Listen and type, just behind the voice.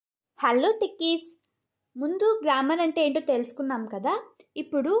Hello techies. ముందు grammar అంటే ఏంటో తెలుసుకున్నాం కదా.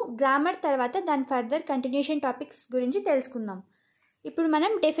 ఇప్పుడు గ్రామర్ తర్వాత దాని ఫర్దర్ కంటిన్యూషన్ టాపిక్స్ గురించి తెలుసుకుందాం. ఇప్పుడు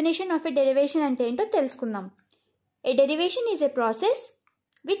మనం డెఫినేషన్ ఆఫ్ ఎ డెరివేషన్ అంటే ఏంటో తెలుసుకుందాం. ఏ derivation is a process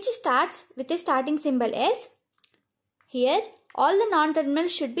which starts with a starting symbol yes. Here all the non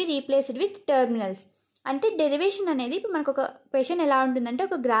terminals should be replaced with terminals. అంటే డెరివేషన్ అనేది ఇప్పుడు మనకు ఒక క్వశ్చన్ ఎలా ఉంటుందంటే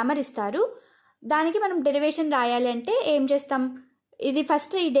ఒక గ్రామర్ ఇస్తారు, దానికి మనం డెరివేషన్ రాయాలి అంటే ఏం చేస్తాం, ఇది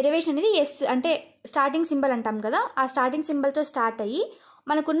ఫస్ట్ ఈ డెరివేషన్ అనేది ఎస్ అంటే స్టార్టింగ్ సింబల్ అంటాం కదా, ఆ స్టార్టింగ్ సింబల్తో స్టార్ట్ అయ్యి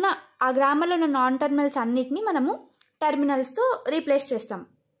మనకున్న ఆ గ్రామర్లో ఉన్న నాన్ టర్మినల్స్ అన్నిటిని మనము టర్మినల్స్తో రీప్లేస్ చేస్తాం.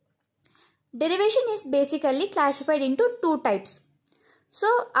 Derivation is basically classified into 2 types. So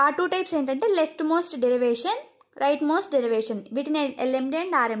ఆ 2 టైప్స్ ఏంటంటే left most derivation, right most derivation. వీటిని ఎల్ఎండి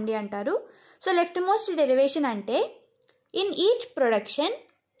అండ్ ఆర్ఎండి అంటారు. సో లెఫ్ట్ మోస్ట్ డెరివేషన్ అంటే in each production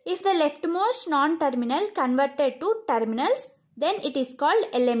if the left most non terminal converted to terminals then it is called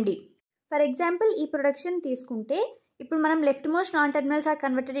LMD. For example ఈ production తీసుకుంటే ఇప్పుడు మనం left most non terminals are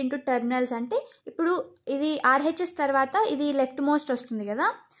converted into terminals అంటే ఇప్పుడు ఇది RHS తర్వాత ఇది లెఫ్ట్ మోస్ట్ వస్తుంది కదా.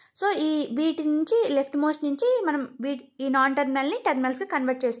 సో వీటి నుంచి లెఫ్ట్ మోస్ట్ నుంచి మనం ఈ నాన్ టర్మినల్ని టర్మినల్స్కి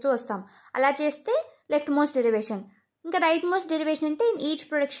కన్వర్ట్ చేస్తూ వస్తాం. అలా చేస్తే లెఫ్ట్ మోస్ట్ డెరివేషన్. ఇంకా రైట్ మోస్ట్ డెరివేషన్ అంటే in each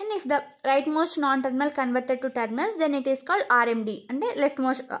production if the right most non terminal converted to terminals then it is called RMD అంటే left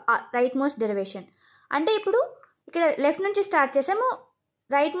most right most derivation. అంటే ఇప్పుడు ఇక్కడ లెఫ్ట్ నుంచి స్టార్ట్ చేసాము,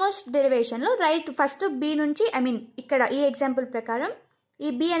 right most డెరివేషన్లో right first B నుంచి ఇక్కడ ఈ ఎగ్జాంపుల్ ప్రకారం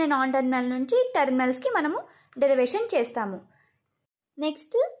ఈ బి అనే నాన్ టర్మినల్ నుంచి టర్మినల్స్కి మనము డెరివేషన్ చేస్తాము.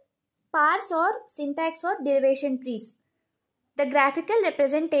 Next పార్స్ are syntax are derivation trees. The graphical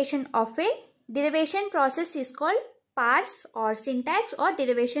representation of A derivation process is called పార్స్ are syntax are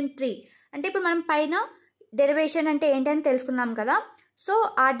derivation tree. అంటే ఇప్పుడు మనం పైన డెరివేషన్ అంటే ఏంటని తెలుసుకున్నాం కదా. సో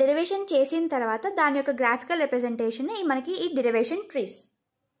ఆ డెరివేషన్ చేసిన తర్వాత దాని యొక్క గ్రాఫికల్ రిప్రజెంటేషన్ మనకి ఈ డెరివేషన్ ట్రీస్.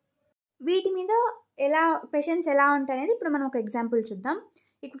 వీటి మీద క్వశ్చన్స్ ఎలా ఉంటాయి అనేది ఇప్పుడు మనం ఒక ఎగ్జాంపుల్ చూద్దాం.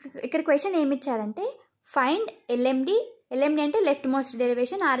 ఇక్కడ క్వశ్చన్ ఏమి ఇచ్చారంటే ఫైండ్ ఎల్ఎండి. ఎల్ఎండి అంటే లెఫ్ట్ మోస్ట్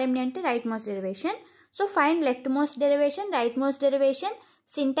డెరివేషన్, ఆర్ఎండి అంటే right most derivation. So find left most derivation, right most derivation,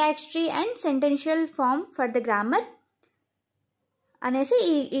 syntax tree and సెంటెన్షియల్ form for the grammar అనేసి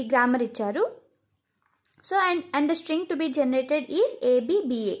ఈ గ్రామర్ ఇచ్చారు. So and the string to be generated is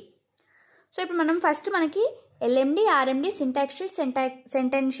ABBA. So ఇప్పుడు మనం first మనకి LMD, RMD, syntax tree,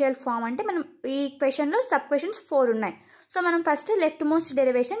 సెంటెన్షియల్ form అంటే మనం ఈ క్వశ్చన్లో సబ్ క్వశ్చన్స్ 4 ఉన్నాయి. సో మనం first left most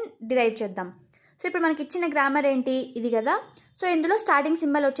derivation derive చేద్దాం. సో ఇప్పుడు మనకి ఇచ్చిన గ్రామర్ ఏంటి, ఇది కదా. సో ఇందులో స్టార్టింగ్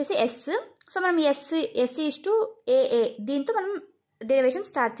సింబల్ వచ్చేసి ఎస్. సో మనం ఎస్ ఈజ్ టు ఏఏ, దీంతో మనం డెరివేషన్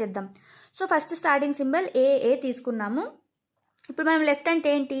స్టార్ట్ చేద్దాం. సో ఫస్ట్ స్టార్టింగ్ సింబల్ ఏఏ తీసుకున్నాము. ఇప్పుడు మనం లెఫ్ట్ అంటే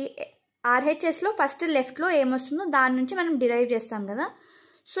ఏంటి, ఆర్హెచ్ఎస్లో ఫస్ట్ లెఫ్ట్లో ఏమొస్తుందో దాని నుంచి మనం డిరైవ్ చేస్తాం కదా.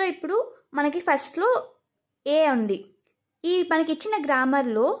 సో ఇప్పుడు మనకి ఫస్ట్లో ఏ ఉంది. మనకి ఇచ్చిన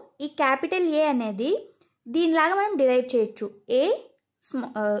గ్రామర్లో ఈ క్యాపిటల్ ఏ అనేది దీనిలాగా మనం డిరైవ్ చేయొచ్చు, a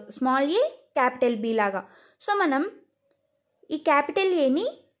small A capital B లాగా. సో మనం ఈ క్యాపిటల్ ఏని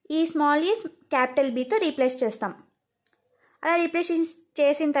ఈ స్మాల్ ఏ క్యాపిటల్ బితో రీప్లేస్ చేస్తాం. అలా రీప్లేస్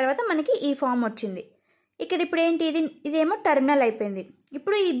చేసిన తర్వాత మనకి ఈ ఫామ్ వచ్చింది. ఇక్కడ ఇప్పుడు ఏంటి, ఇదేమో టర్మినల్ అయిపోయింది.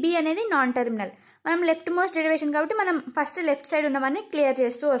 ఇప్పుడు ఈ బి అనేది నాన్ టర్మినల్. మనం లెఫ్ట్ మోస్ట్ డెరివేషన్ కాబట్టి మనం ఫస్ట్ లెఫ్ట్ సైడ్ ఉన్నవన్నీ క్లియర్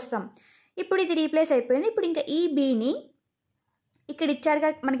చేస్తూ వస్తాం. ఇప్పుడు ఇది రీప్లేస్ అయిపోయింది. ఇప్పుడు ఇంకా ఈ బిని ఇక్కడ ఇచ్చారుగా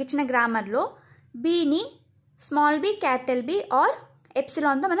మనకి ఇచ్చిన గ్రామర్లో బిని small B capital B are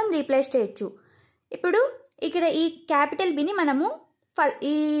ఎప్సిలాన్తో మనం రీప్లేస్ చేయొచ్చు. ఇప్పుడు ఇక్కడ ఈ క్యాపిటల్ బిని మనము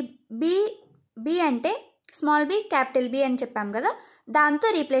ఈ బి అంటే స్మాల్ బి క్యాపిటల్ బి అని చెప్పాం కదా, దాంతో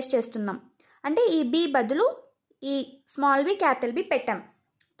రీప్లేస్ చేస్తున్నాం. అంటే ఈ బి బదులు ఈ స్మాల్ బి క్యాపిటల్ బి పెట్టాం.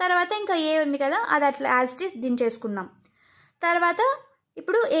 తర్వాత ఇంకా ఏ ఉంది కదా, అది అట్లా యాజ్ ఇట్ ఈస్ దించేసుకున్నాం. తర్వాత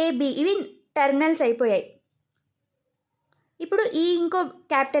ఇప్పుడు ఏబి ఇవి టర్మినల్స్ అయిపోయాయి. ఇప్పుడు ఈ ఇంకో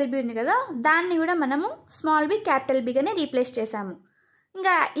క్యాపిటల్ బి ఉంది కదా, దాన్ని కూడా మనము స్మాల్ బి క్యాపిటల్ బిగానే రీప్లేస్ చేసాము.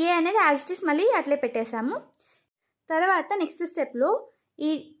 ఇంకా ఏ అనేది యాజ్ ఇట్ ఈస్ మళ్ళీ అట్లే పెట్టేశాము. తర్వాత నెక్స్ట్ స్టెప్లో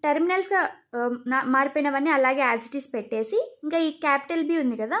ఈ టర్మినల్స్గా మారిపోయినవన్నీ అలాగే యాజ్ ఇట్ ఈస్ పెట్టేసి ఇంకా ఈ క్యాపిటల్ బి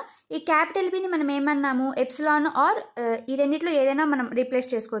ఉంది కదా, ఈ క్యాపిటల్ బిని మనం ఏమన్నాము ఎప్సిలాన్ ఆర్ ఈ రెండిట్లో ఏదైనా మనం రీప్లేస్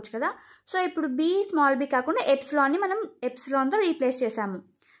చేసుకోవచ్చు కదా. సో ఇప్పుడు బి స్మాల్ బి కాకుండా ఎప్సిలాన్ని మనం ఎప్సిలాన్తో రీప్లేస్ చేసాము.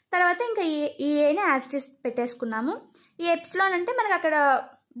 తర్వాత ఇంకా ఈ ఏని యాజ్ ఇట్ ఈస్ పెట్టేసుకున్నాము. ఈ ఎప్సిలాన్ అంటే మనకు అక్కడ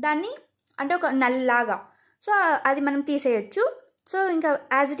దాన్ని అంటే ఒక నల్లాగా, సో అది మనం తీసేయచ్చు. సో ఇంకా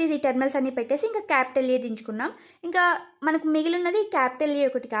యాజ్ ఇట్ ఈస్ ఈ టర్మినల్స్ అన్ని పెట్టేసి ఇంకా క్యాపిటల్ ఏ దించుకున్నాం. ఇంకా మనకు మిగిలినది క్యాపిటల్ ఏ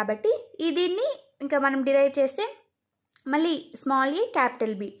ఒకటి కాబట్టి దీన్ని ఇంకా మనం డిరైవ్ చేస్తే మళ్ళీ స్మాల్ ఏ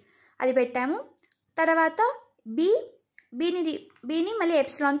క్యాపిటల్ బి అది పెట్టాము. తర్వాత బీని మళ్ళీ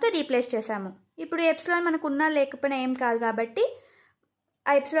ఎప్సిలాన్తో రీప్లేస్ చేసాము. ఇప్పుడు ఎప్సిలాన్ మనకు ఉన్నా లేకపోయినా ఏం కాదు కాబట్టి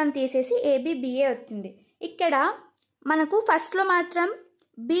ఆ ఎప్సిలాన్ తీసేసి ఏబిబిఏ వచ్చింది. ఇక్కడ మనకు ఫస్ట్లో మాత్రం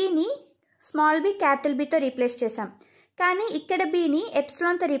బీని స్మాల్ బి క్యాపిటల్ బితో రీప్లేస్ చేసాం. కానీ ఇక్కడ బీని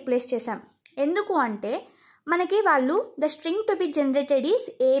ఎప్సిలాన్తో రీప్లేస్ చేసాం. ఎందుకు అంటే మనకి వాళ్ళు the string to be generated is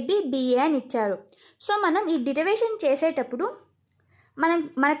ABBA అని ఇచ్చారు. సో మనం ఈ డిరైవేషన్ చేసేటప్పుడు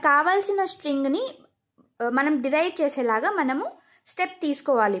మనకు కావాల్సిన స్ట్రింగ్ని మనం డిరైవ్ చేసేలాగా మనము స్టెప్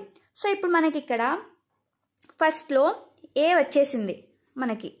తీసుకోవాలి. సో ఇప్పుడు మనకి ఇక్కడ ఫస్ట్లో ఏ వచ్చేసింది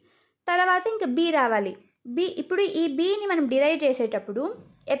మనకి, తర్వాత ఇంకా బి రావాలి. ఇప్పుడు ఈ బీని మనం డిరైవ్ చేసేటప్పుడు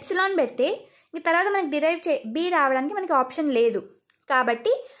ఎప్సిలాన్ పెడితే ఇంక తర్వాత మనకి బి రావడానికి మనకి ఆప్షన్ లేదు.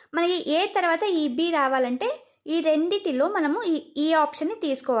 కాబట్టి మనకి ఏ తర్వాత ఈ బి రావాలంటే ఈ రెండిటిలో మనము ఈ ఆప్షన్ని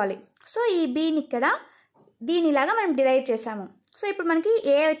తీసుకోవాలి. సో ఈ బీని ఇక్కడ దీనిలాగా మనం డిరైవ్ చేసాము. సో ఇప్పుడు మనకి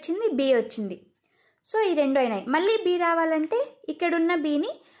ఏ వచ్చింది, బి వచ్చింది. సో ఈ రెండు అయినాయి. మళ్ళీ బి రావాలంటే ఇక్కడున్న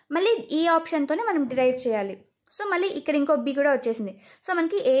బీని మళ్ళీ ఈ ఆప్షన్తోనే మనం డిరైవ్ చేయాలి. సో మళ్ళీ ఇక్కడ ఇంకో బి కూడా వచ్చేసింది. సో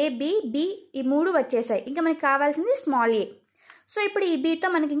మనకి ఏ, బి ఈ మూడు వచ్చేసాయి. ఇంకా మనకి కావాల్సింది స్మాల్ ఏ. సో ఇప్పుడు ఈ బీతో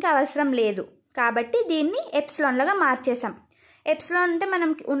మనకి ఇంకా అవసరం లేదు కాబట్టి దీన్ని ఎప్సిలాన్లుగా మార్చేసాం. ఎప్సిలాన్ అంటే మనం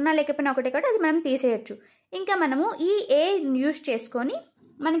ఉన్నా లేకపోయినా ఒకటే కాబట్టి అది మనం తీసేయచ్చు. ఇంకా మనము ఈ ఏ యూజ్ చేసుకొని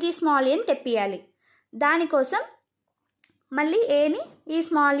మనకి ఈ స్మాల్ ఏని తెప్పియాలి. దానికోసం మళ్ళీ ఏని ఈ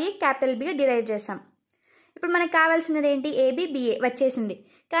స్మాల్ ఏ క్యాపిటల్ బిగా డిరైవ్ చేసాం. ఇప్పుడు మనకు కావాల్సినది ఏంటి, ఏబి బిఏ వచ్చేసింది.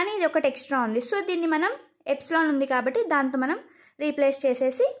 కానీ ఇది ఒకటి ఎక్స్ట్రా ఉంది. సో దీన్ని మనం ఎప్సిలాన్ ఉంది కాబట్టి దాంతో మనం రీప్లేస్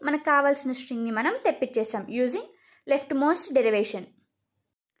చేసేసి మనకు కావాల్సిన స్ట్రింగ్ని మనం తెప్పించేసాం యూజింగ్ లెఫ్ట్ మోస్ట్ డెరివేషన్.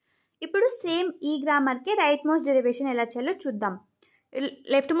 ఇప్పుడు సేమ్ ఈ గ్రామర్కి రైట్ మోస్ట్ డెరివేషన్ ఎలా చేయాలో చూద్దాం.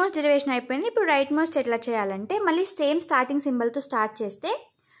 లెఫ్ట్ మోస్ట్ డెరివేషన్ అయిపోయింది. ఇప్పుడు రైట్ మోస్ట్ ఎట్లా చేయాలంటే మళ్ళీ సేమ్ స్టార్టింగ్ సింబల్తో స్టార్ట్ చేస్తే,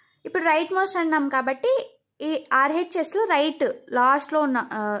 ఇప్పుడు రైట్ మోస్ట్ అన్నాం కాబట్టి ఈ ఆర్హెచ్ఎస్లో రైట్ లాస్ట్లో ఉన్న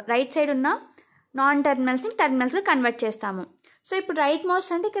రైట్ సైడ్ ఉన్న నాన్ టర్మినల్స్ని టర్మినల్స్గా కన్వర్ట్ చేస్తాము. సో ఇప్పుడు రైట్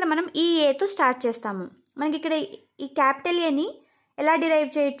మోస్ట్ అంటే ఇక్కడ మనం ఈ ఏతో స్టార్ట్ చేస్తాము. మనకి ఇక్కడ ఈ క్యాపిటల్ ఏని ఎలా డిరైవ్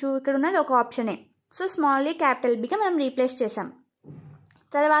చేయొచ్చు, ఇక్కడ ఉన్నది ఒక ఆప్షనే. సో స్మాల్ ఏ క్యాపిటల్ బిగా మనం రీప్లేస్ చేసాం.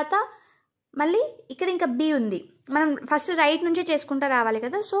 తర్వాత మళ్ళీ ఇక్కడ ఇంకా బి ఉంది. మనం ఫస్ట్ రైట్ నుంచే చేసుకుంటూ రావాలి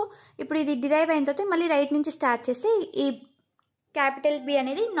కదా. సో ఇప్పుడు ఇది డిరైవ్ అయిన తర్వాత మళ్ళీ రైట్ నుంచి స్టార్ట్ చేస్తే ఈ క్యాపిటల్ బి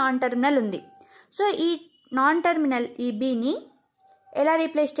అనేది నాన్ టర్మినల్ ఉంది. సో ఈ నాన్ టర్మినల్ ఈ బిని ఎలా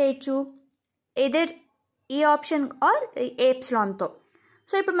రీప్లేస్ చేయొచ్చు, ఎదర్ ఈ ఆప్షన్ ఆర్ ఎప్సిలాన్తో.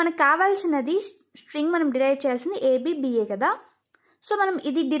 సో ఇప్పుడు మనకు కావాల్సినది స్ట్రింగ్ మనం డిరైవ్ చేయాల్సింది ఏబిబిఏ కదా. సో మనం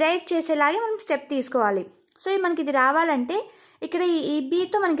ఇది డిరైవ్ చేసేలాగే మనం స్టెప్ తీసుకోవాలి. సో మనకి ఇది రావాలంటే ఇక్కడ ఈ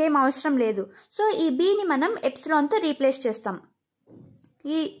బీతో మనకేం అవసరం లేదు. సో ఈ బీని మనం ఎప్సిలాన్తో రీప్లేస్ చేస్తాం.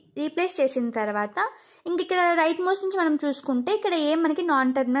 ఈ రీప్లేస్ చేసిన తర్వాత ఇంక ఇక్కడ రైట్ మోస్ట్ నుంచి మనం చూసుకుంటే ఇక్కడ ఏం మనకి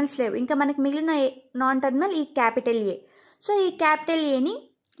నాన్ టర్మినల్స్ లేవు. ఇంకా మనకి మిగిలిన నాన్ టర్మినల్ ఈ క్యాపిటల్ ఏ. సో ఈ క్యాపిటల్ ఏని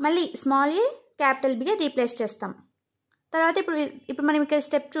మళ్ళీ స్మాల్ ఏ క్యాపిటల్ బిగా రీప్లేస్ చేస్తాం. తర్వాత ఇప్పుడు మనం ఇక్కడ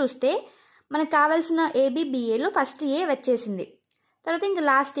స్టెప్ చూస్తే మనకు కావాల్సిన ఏబిబిఏలో ఫస్ట్ ఏ వచ్చేసింది. తర్వాత ఇంకా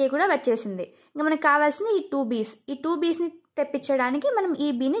లాస్ట్ ఏ కూడా వచ్చేసింది. ఇంకా మనకు కావాల్సిన ఈ టూ బీస్ని తెప్పించడానికి మనం ఈ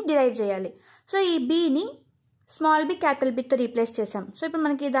బీని డిరైవ్ చేయాలి. సో ఈ బీని స్మాల్ బి క్యాపిటల్ బితో రీప్లేస్ చేసాం. సో ఇప్పుడు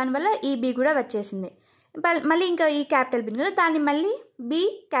మనకి దానివల్ల ఈ బి కూడా వచ్చేసింది. మళ్ళీ ఇంకా ఈ క్యాపిటల్ బి కదా, దాన్ని మళ్ళీ బి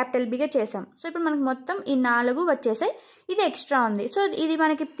క్యాపిటల్ బిగా చేసాం. సో ఇప్పుడు మనకి మొత్తం ఈ 4 వచ్చేసాయి. ఇది ఎక్స్ట్రా ఉంది. సో ఇది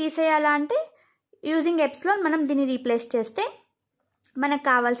మనకి తీసేయాలా అంటే యూజింగ్ ఎప్సిలాన్ మనం దీన్ని రీప్లేస్ చేస్తే మనకు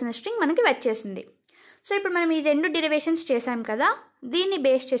కావాల్సిన స్ట్రింగ్ మనకి వచ్చేసింది. సో ఇప్పుడు మనం ఈ 2 డెరివేషన్స్ చేసాం కదా, దీన్ని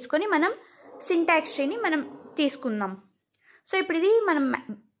బేస్ చేసుకొని మనం సింటాక్స్ ట్రీని మనం తీసుకుందాం. సో ఇప్పుడు ఇది మనం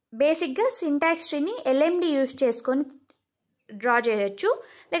బేసిక్గా సింటాక్స్ ట్రీని ఎల్ఎండి యూజ్ చేసుకొని డ్రా చేయొచ్చు,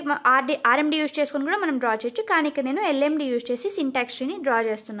 లైక్ ఆర్ఎండి యూజ్ చేసుకొని కూడా మనం డ్రా చేయొచ్చు. కానీ ఇక్కడ నేను ఎల్ఎండి యూజ్ చేసి సింటాక్స్ ట్రీని డ్రా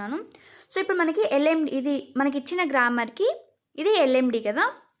చేస్తున్నాను. సో ఇప్పుడు మనకి ఎల్ఎండి, ఇది మనకి ఇచ్చిన గ్రామర్కి ఇది ఎల్ఎండి కదా.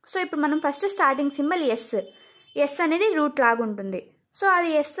 సో ఇప్పుడు మనం ఫస్ట్ స్టార్టింగ్ సింబల్ ఎస్ అనేది రూట్ లాగా ఉంటుంది. సో అది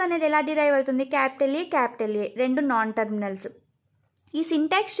ఎస్ అనేది ఎలా డిరైవ్ అవుతుంది, క్యాపిటల్ ఏ రెండు నాన్ టర్మినల్స్. ఈ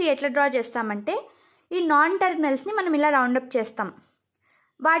సింటాక్స్ ట్రీ ఎట్లా డ్రా చేస్తామంటే ఈ నాన్ టర్మినల్స్ని మనం ఇలా రౌండప్ చేస్తాం.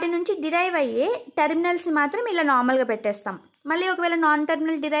 వాటి నుంచి డిరైవ్ అయ్యే టర్మినల్స్ని మాత్రం ఇలా నార్మల్గా పెట్టేస్తాం. మళ్ళీ ఒకవేళ నాన్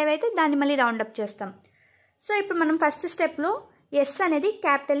టర్మినల్ డిరైవ్ అయితే దాన్ని మళ్ళీ రౌండప్ చేస్తాం. సో ఇప్పుడు మనం ఫస్ట్ స్టెప్లో ఎస్ అనేది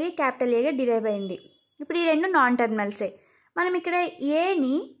క్యాపిటల్ ఏగా డిరైవ్ అయింది. ఇప్పుడు ఈ 2 నాన్ టర్మినల్సే. మనం ఇక్కడ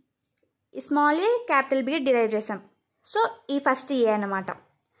ఏని స్మాల్ ఏ క్యాపిటల్ బిగా డిరైవ్ చేసాం. సో ఈ ఫస్ట్ ఏ అన్నమాట.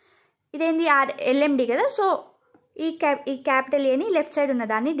 ఇదేంది ఎల్ఎండి కదా. సో ఈ క్యాపిటల్ ఏని లెఫ్ట్ సైడ్ ఉన్న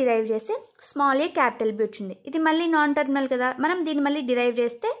దాన్ని డిరైవ్ చేస్తే స్మాల్ ఏ క్యాపిటల్ బి వచ్చింది. ఇది మళ్ళీ నాన్ టర్మినల్ కదా, మనం దీన్ని మళ్ళీ డిరైవ్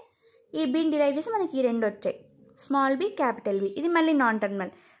చేస్తే ఈ బీని డిరైవ్ చేస్తే మనకి ఈ 2 వచ్చాయి, స్మాల్ బి క్యాపిటల్ బి. ఇది మళ్ళీ నాన్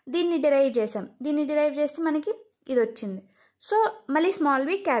టర్మినల్, దీన్ని డిరైవ్ చేసాం. దీన్ని డిరైవ్ చేస్తే మనకి ఇది వచ్చింది. సో మళ్ళీ స్మాల్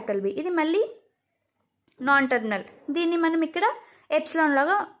బి క్యాపిటల్ బి, ఇది మళ్ళీ నాన్ టర్మినల్. దీన్ని మనం ఇక్కడ ఎప్సిలాన్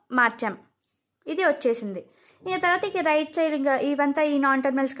లాగా మార్చాం, ఇది వచ్చేసింది. ఇంకా తర్వాత ఇక రైట్ సైడ్ ఇంకా ఇవంతా ఈ నాన్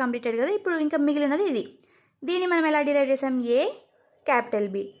టర్మినల్స్ కంప్లీటెడ్ కదా. ఇప్పుడు ఇంకా మిగిలినది ఇది. దీన్ని మనం ఎలా డిరైవ్ చేసాం, ఏ క్యాపిటల్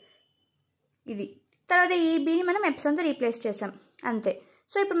బి ఇది. తర్వాత ఈ బీని మనం ఎప్సిలాన్తో రీప్లేస్ చేసాం అంతే.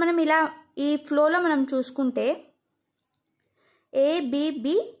 సో ఇప్పుడు మనం ఇలా ఈ ఫ్లోలో మనం చూసుకుంటే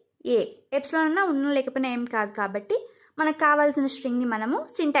ABBA ఎప్సిలాన్ అన్నా ఉన్న లేకపోయినా ఏం కాదు కాబట్టి మనకు కావాల్సిన స్ట్రింగ్ని మనము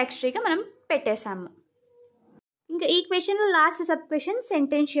సింటాక్స్ ట్రీగా మనం పెట్టేసాము. ఇంకా ఈ క్వశ్చన్లో last sub question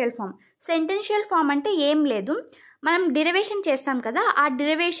సెంటెన్షియల్ form. సెంటెన్షియల్ form అంటే ఏం లేదు, మనం డెరివేషన్ చేస్తాం కదా, ఆ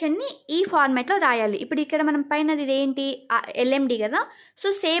డెరివేషన్ని ఈ ఫార్మాట్లో రాయాలి. ఇప్పుడు ఇక్కడ మనం పైన ఇది ఏంటి LMD కదా, సో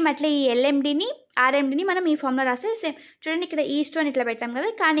సేమ్ అట్లా ఈ LMDని RMDని మనం ఈ ఫామ్లో రాస్తే సేమ్. చూడండి ఇక్కడ ఈస్ట్ అని ఇట్లా పెట్టాం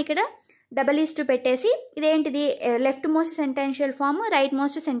కదా, కానీ ఇక్కడ $2 పెట్టేసి ఇదేంటిది left most సెంటెన్షియల్ form, right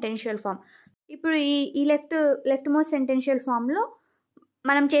most సెంటెన్షియల్ form. ఇప్పుడు ఈ లెఫ్ట్ మోస్ట్ సెంటెన్షియల్ ఫామ్లో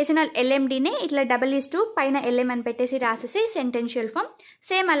మనం చేసిన LMDనే ఇట్లా $2 పైన LM అని పెట్టేసి రాసేసి సెంటెన్షియల్ ఫామ్.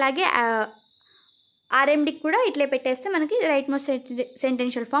 సేమ్ అలాగే RMDకి కూడా ఇట్లే పెట్టేస్తే మనకి రైట్ మోస్ట్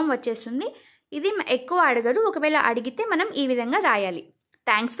సెంటెన్షియల్ ఫామ్ వచ్చేస్తుంది. ఇది ఎక్కువ అడగరు, ఒకవేళ అడిగితే మనం ఈ విధంగా రాయాలి.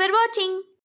 Thanks for watching.